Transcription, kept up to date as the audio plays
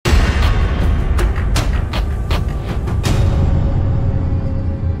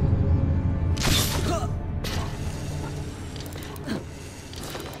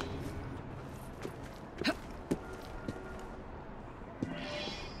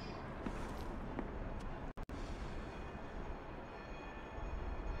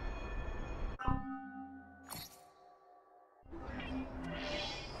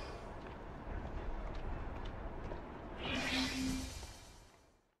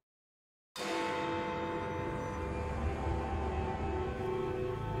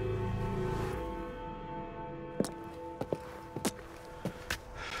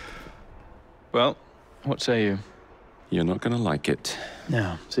Well, what say you? You're not gonna like it.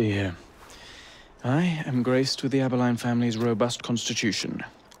 Now, see here. I am graced with the Abberline family's robust constitution.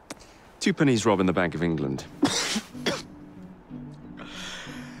 Two pennies robbing the Bank of England.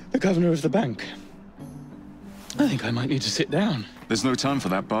 The governor of the bank. I think I might need to sit down. There's no time for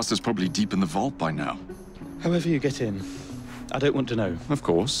that. Bastard's probably deep in the vault by now. However you get in, I don't want to know. Of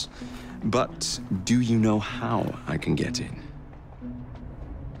course. But do you know how I can get in?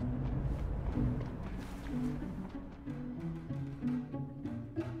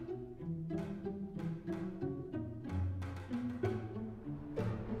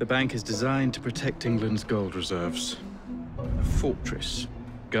 The bank is designed to protect England's gold reserves. A fortress,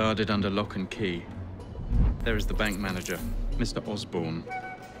 guarded under lock and key. There is the bank manager, Mr. Osborne.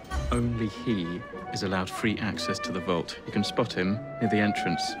 Only he is allowed free access to the vault. You can spot him near the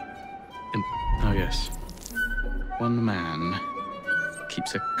entrance. And, oh yes, one man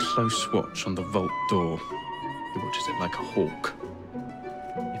keeps a close watch on the vault door. He watches it like a hawk.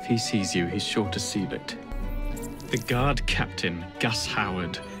 If he sees you, he's sure to seal it. The guard captain, Gus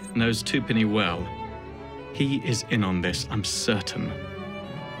Howard, knows Twopenny well. He is in on this, I'm certain.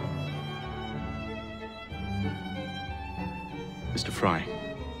 Mr. Fry,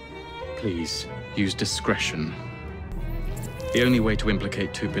 please use discretion. The only way to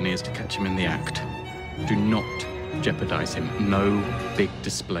implicate Twopenny is to catch him in the act. Do not jeopardize him. No big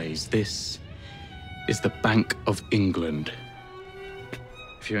displays. This is the Bank of England.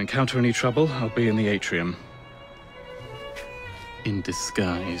 If you encounter any trouble, I'll be in the atrium. In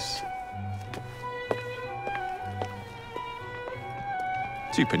disguise.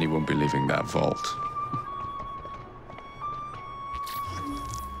 Twopenny won't be leaving that vault.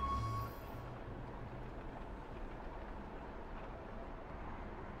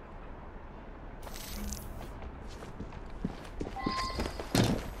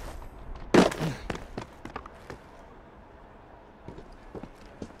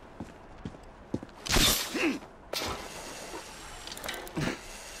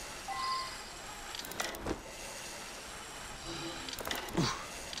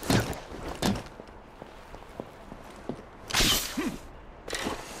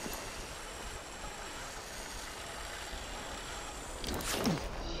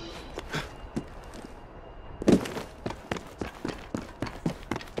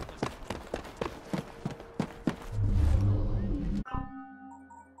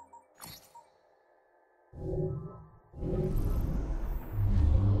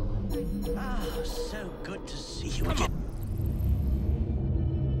 So good to see you again.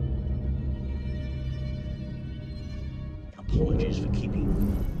 Apologies for keeping...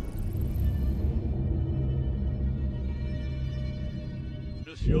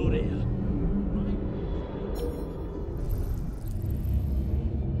 Monsieur here.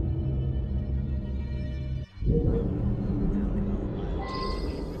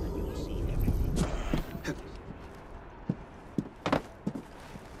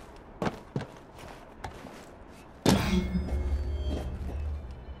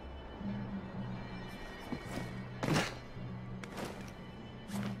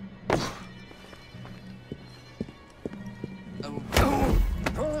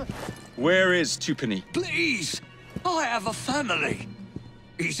 Where is Twopenny? Please! I have a family.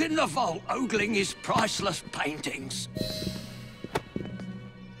 He's in the vault ogling his priceless paintings.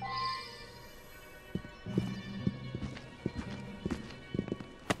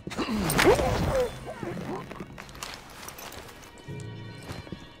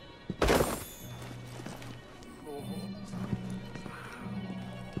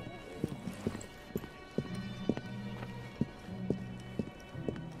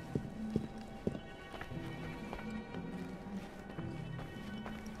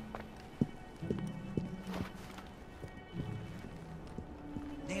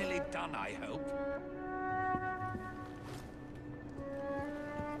 Nearly done, I hope.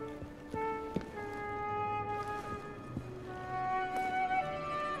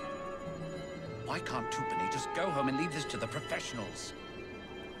 Why can't Twopenny just go home and leave this to the professionals?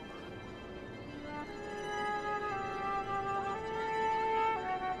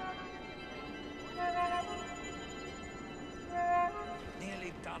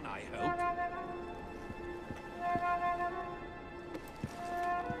 Nearly done, I hope.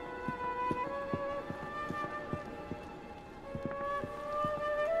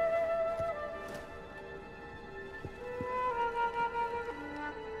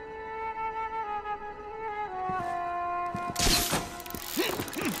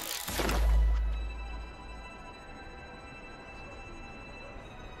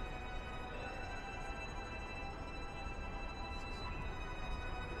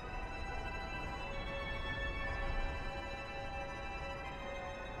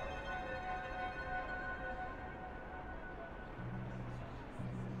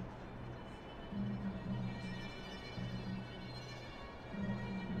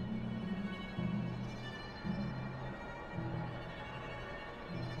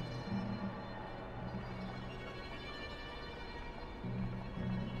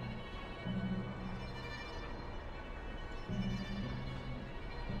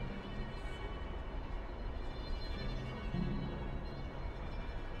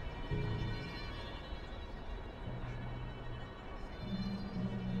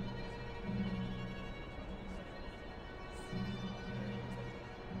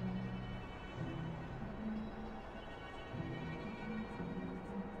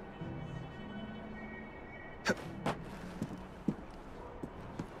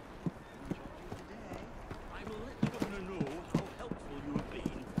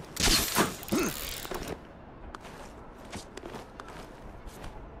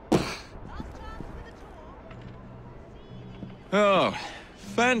 Oh,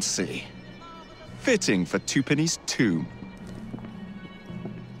 fancy. Fitting for Twopenny's tomb.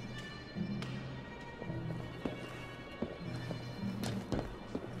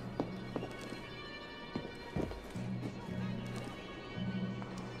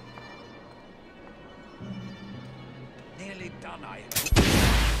 Nearly done, I hope.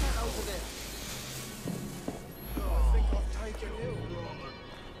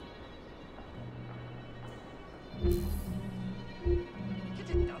 Get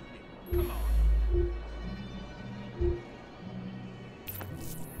it done, Nick. Come on.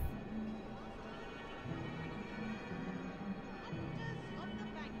 Of the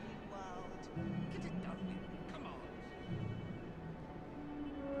banking world. Get it done, Nick. Come on.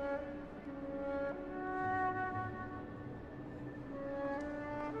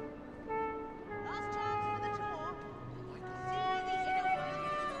 Last chance for the talk. See the inner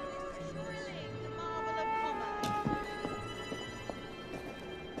workings of this thrilling marvel of commerce.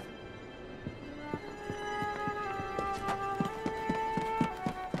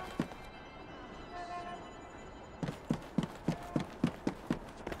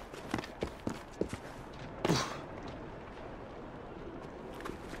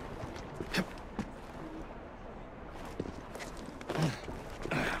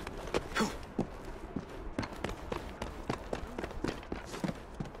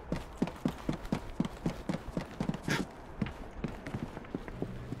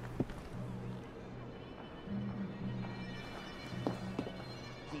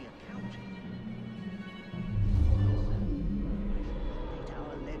 The accounting. Update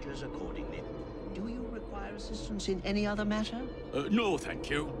our ledgers accordingly. Do you require assistance in any other matter? No, thank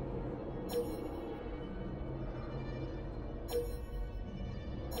you.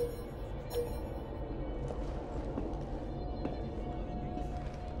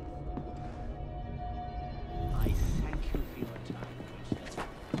 I thank you for your time, good sir.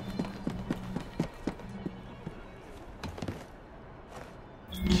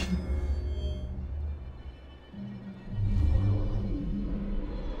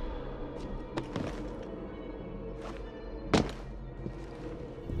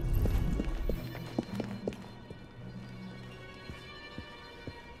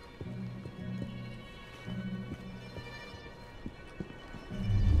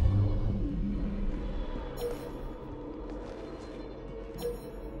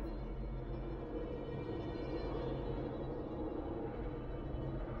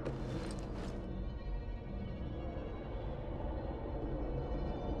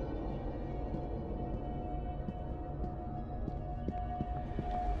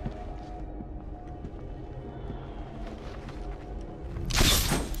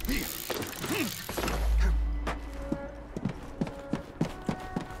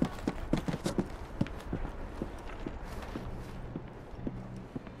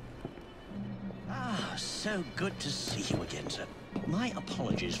 So good to see you again, sir. My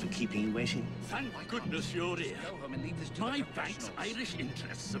apologies for keeping you waiting. Thank goodness you're here. My bank's Irish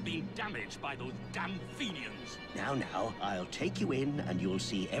interests have been damaged by those damn Fenians. Now, I'll take you in and you'll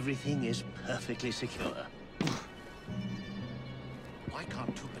see everything is perfectly secure. Why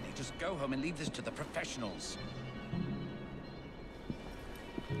can't Twopenny just go home and leave this to the professionals?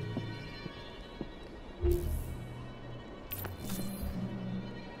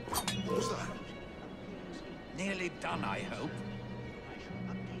 What's that? Nearly done, I hope. I shall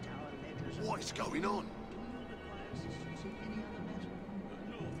update our ledgers. What is going on? Do you require assistance in any other matter?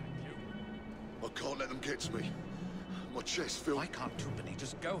 No, thank you. I can't let them get to me. My chest feels... Why can't Twopenny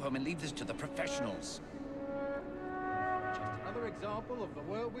just go home and leave this to the professionals? Just another example of the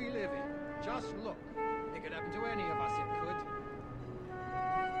world we live in. Just look. It could happen to any of us, it could.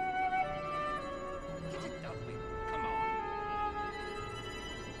 Get it done, Nick. Come on.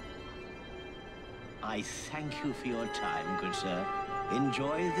 I thank you for your time, good sir.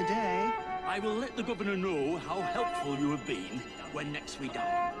 Enjoy the day. I will let the governor know how helpful you have been when next we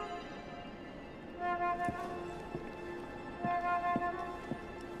dine.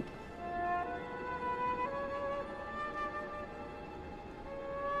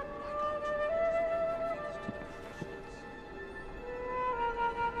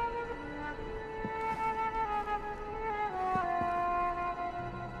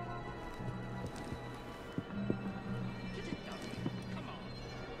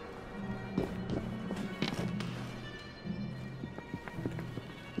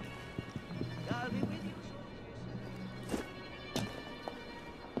 I'll be with you shortly, sir.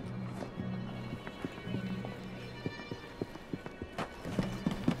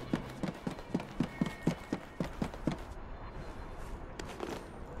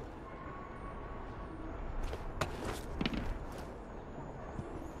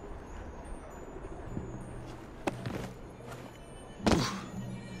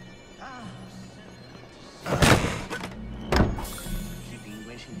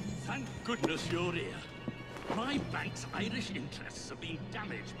 Thank goodness you're here. My bank's Irish interests have been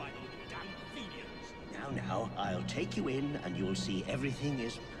damaged by those damn Fenians. Now, I'll take you in and you'll see everything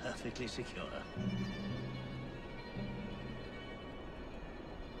is perfectly secure.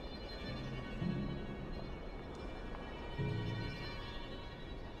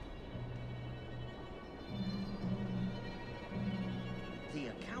 The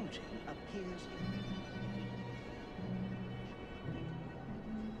accounting appears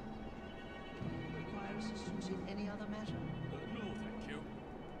require assistance in any other matter? No, thank you.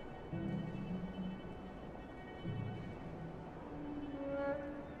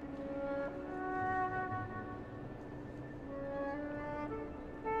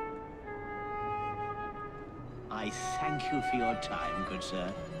 I thank you for your time, good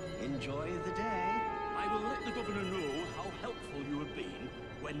sir. Enjoy the day. I will let the governor know how helpful you have been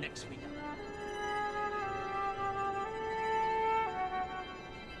when next we come.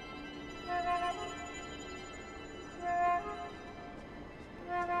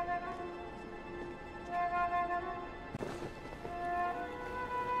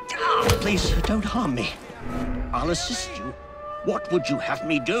 Please, don't harm me. I'll assist you. What would you have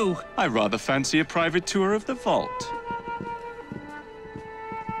me do? I rather fancy a private tour of the vault.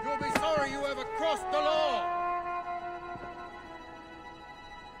 You'll be sorry you ever crossed the law!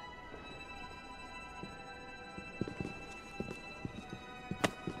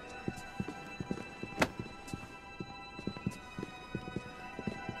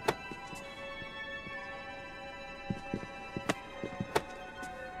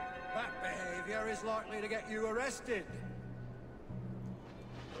 That behavior is likely to get you arrested.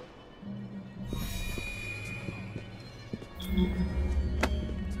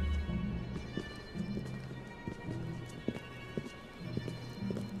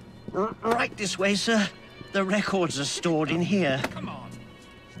 Right this way, sir. The records are stored in here. Come on.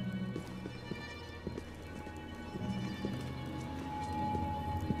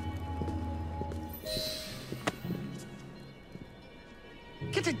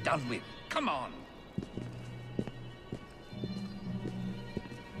 Get it done with. Come on.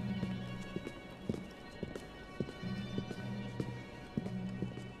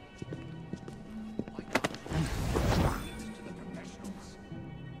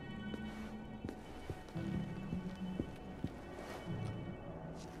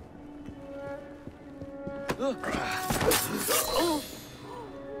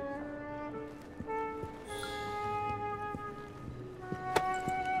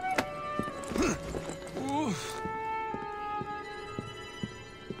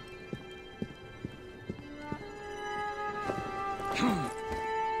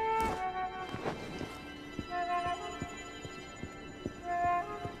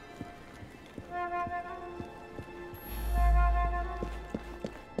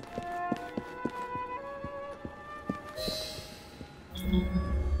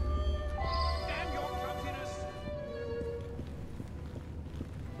 Damn your clumsiness!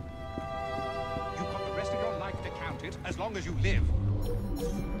 You've got the rest of your life to count it, as long as you live.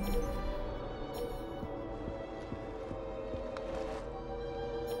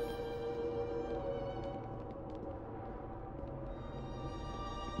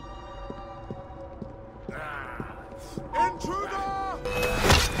 Intruder!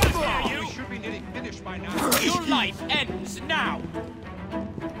 We should be nearly finished by now. Your life ends now!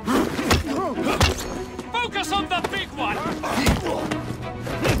 Focus on the big one!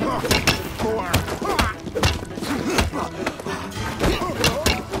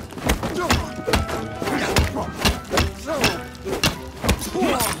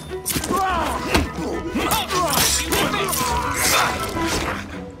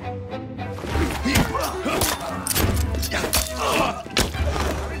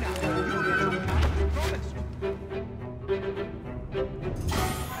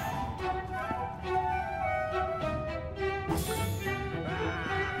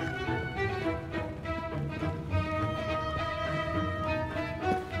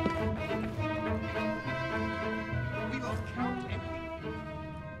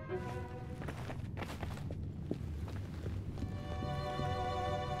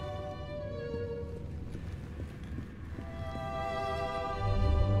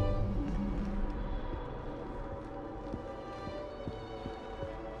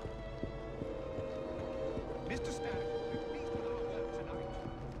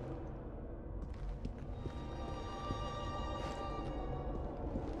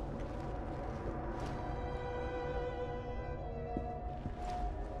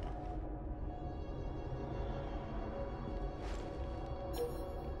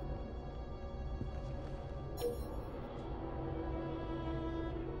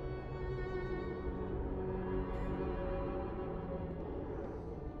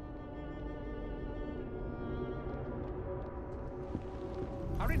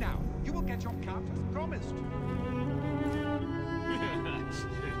 You will get your cut as promised.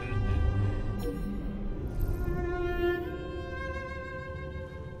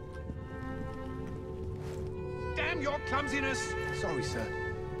 Damn your clumsiness! Sorry, sir.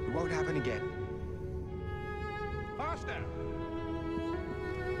 It won't happen again. Faster!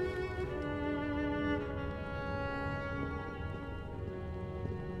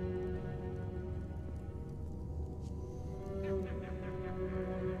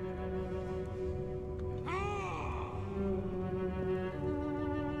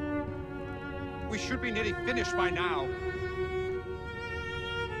 We should be nearly finished by now.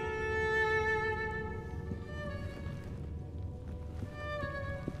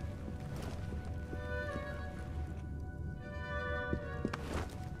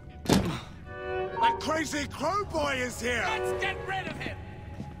 That crazy crow boy is here! Let's get rid of him!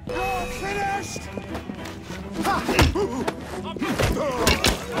 You're finished!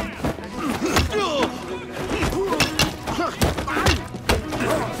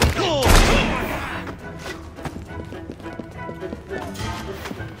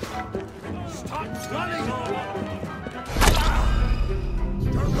 Stop running!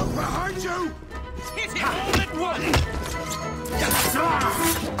 Don't look behind you! Hit it all at once!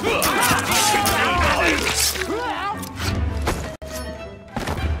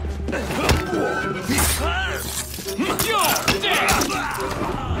 You're dead!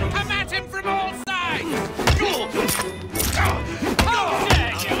 Come at him from all sides! How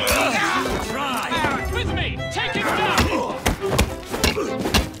dare you! Try! Out with me! Take him down!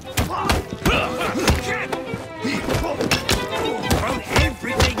 Throw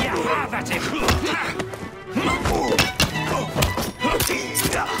everything you have at him!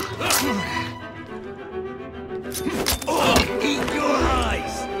 Eat your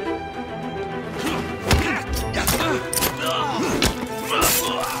eyes!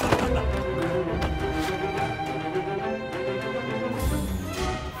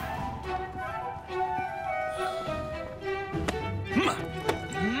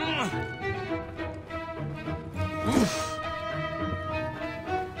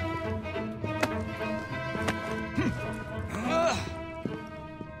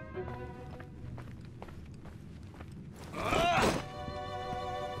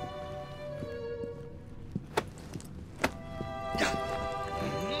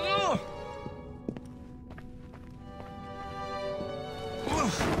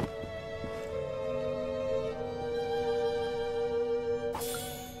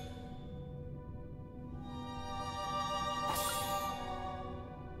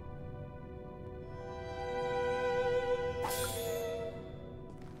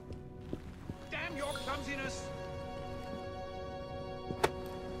 Damn your clumsiness!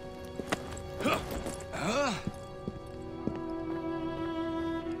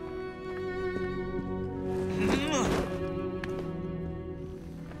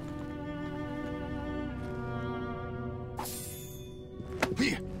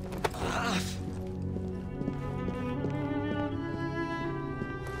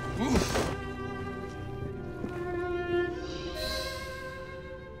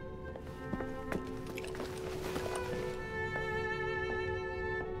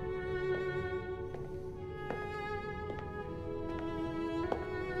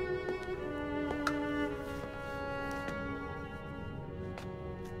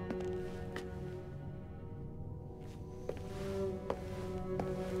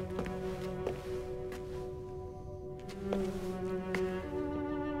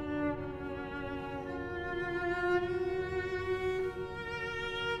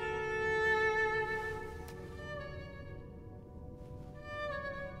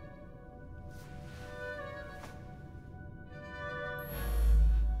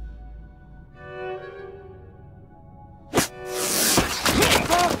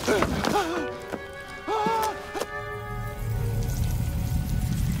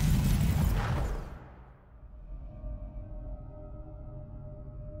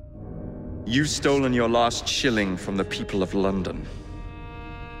 You've stolen your last shilling from the people of London.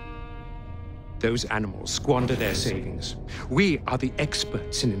 Those animals squander their savings. We are the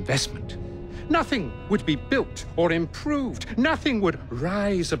experts in investment. Nothing would be built or improved. Nothing would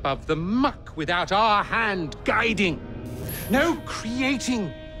rise above the muck without our hand guiding. No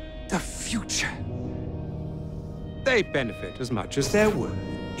creating the future. They benefit as much as they're worth.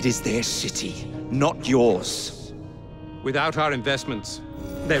 It is their city, not yours. Without our investments,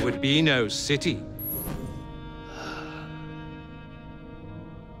 there would be no city.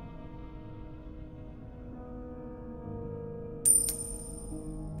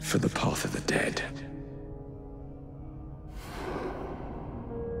 For the path of the dead.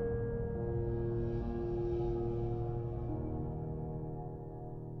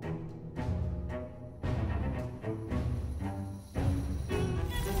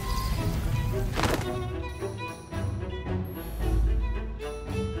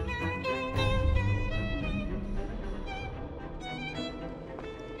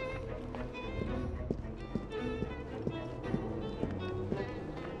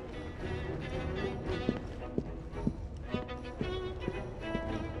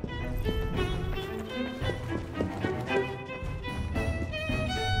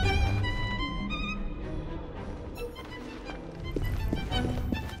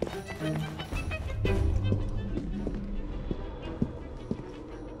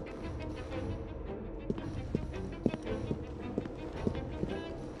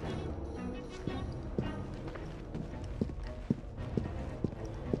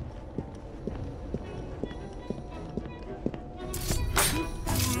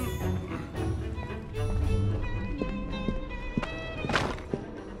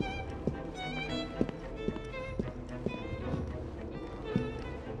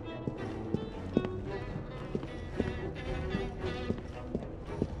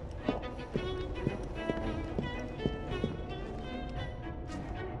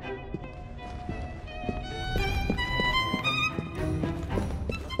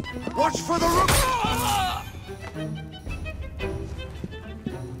 Watch for the roof!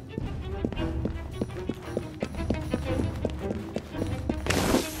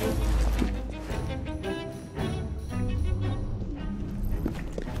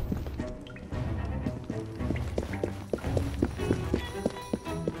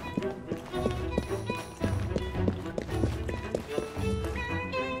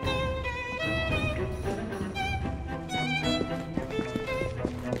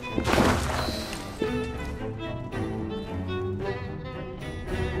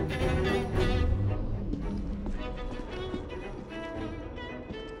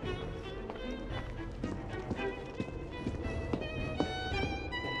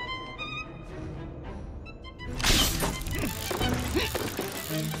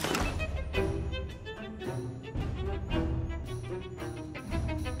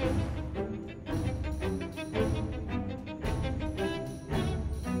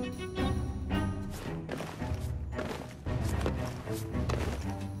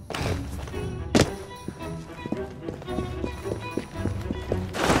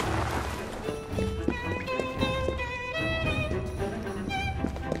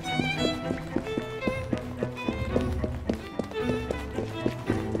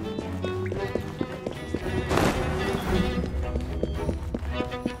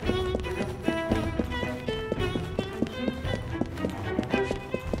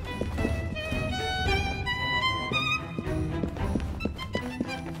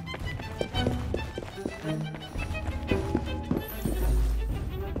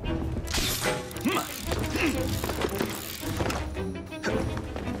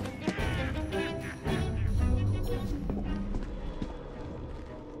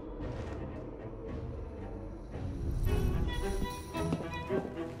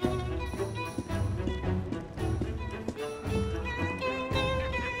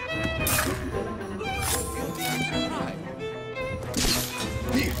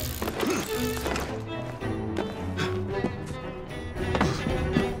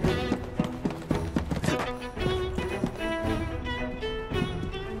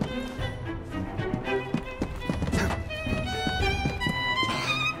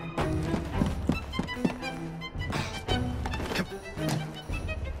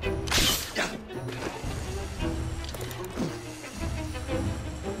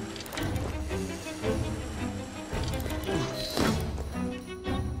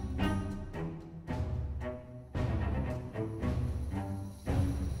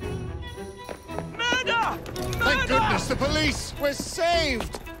 Thank goodness, the police! We're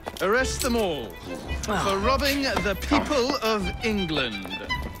saved! Arrest them all for robbing the people of England.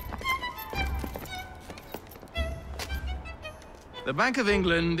 The Bank of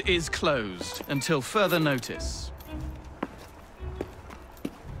England is closed until further notice.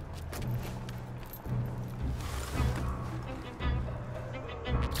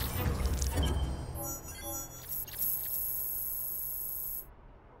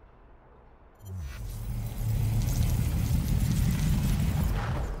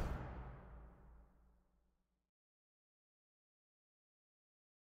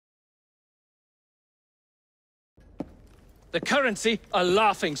 The currency, a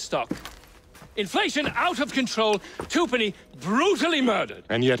laughingstock. Inflation out of control, twopenny brutally murdered.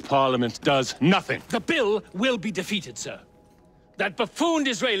 And yet Parliament does nothing. The bill will be defeated, sir. That buffoon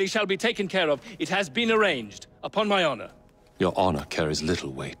Disraeli shall be taken care of. It has been arranged, upon my honor. Your honor carries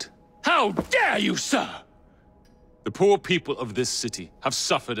little weight. How dare you, sir! The poor people of this city have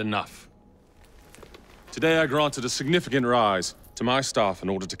suffered enough. Today I granted a significant rise to my staff in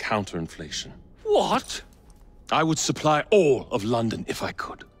order to counter inflation. What? I would supply all of London if I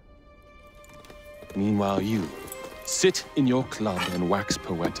could. Meanwhile, you sit in your club and wax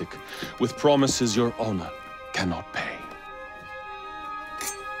poetic with promises your honor cannot pay.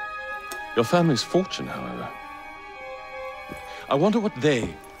 Your family's fortune, however. I wonder what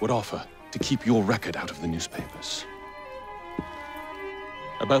they would offer to keep your record out of the newspapers.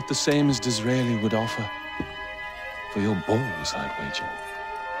 About the same as Disraeli would offer for your balls, I'd wager.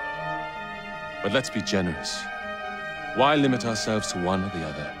 But let's be generous. Why limit ourselves to one or the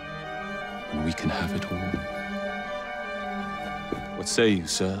other when we can have it all? What say you,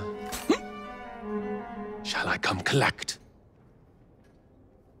 sir? Shall I come collect?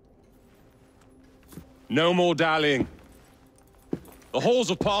 No more dallying. The halls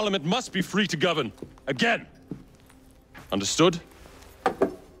of Parliament must be free to govern. Again. Understood?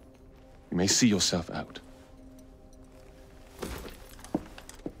 You may see yourself out.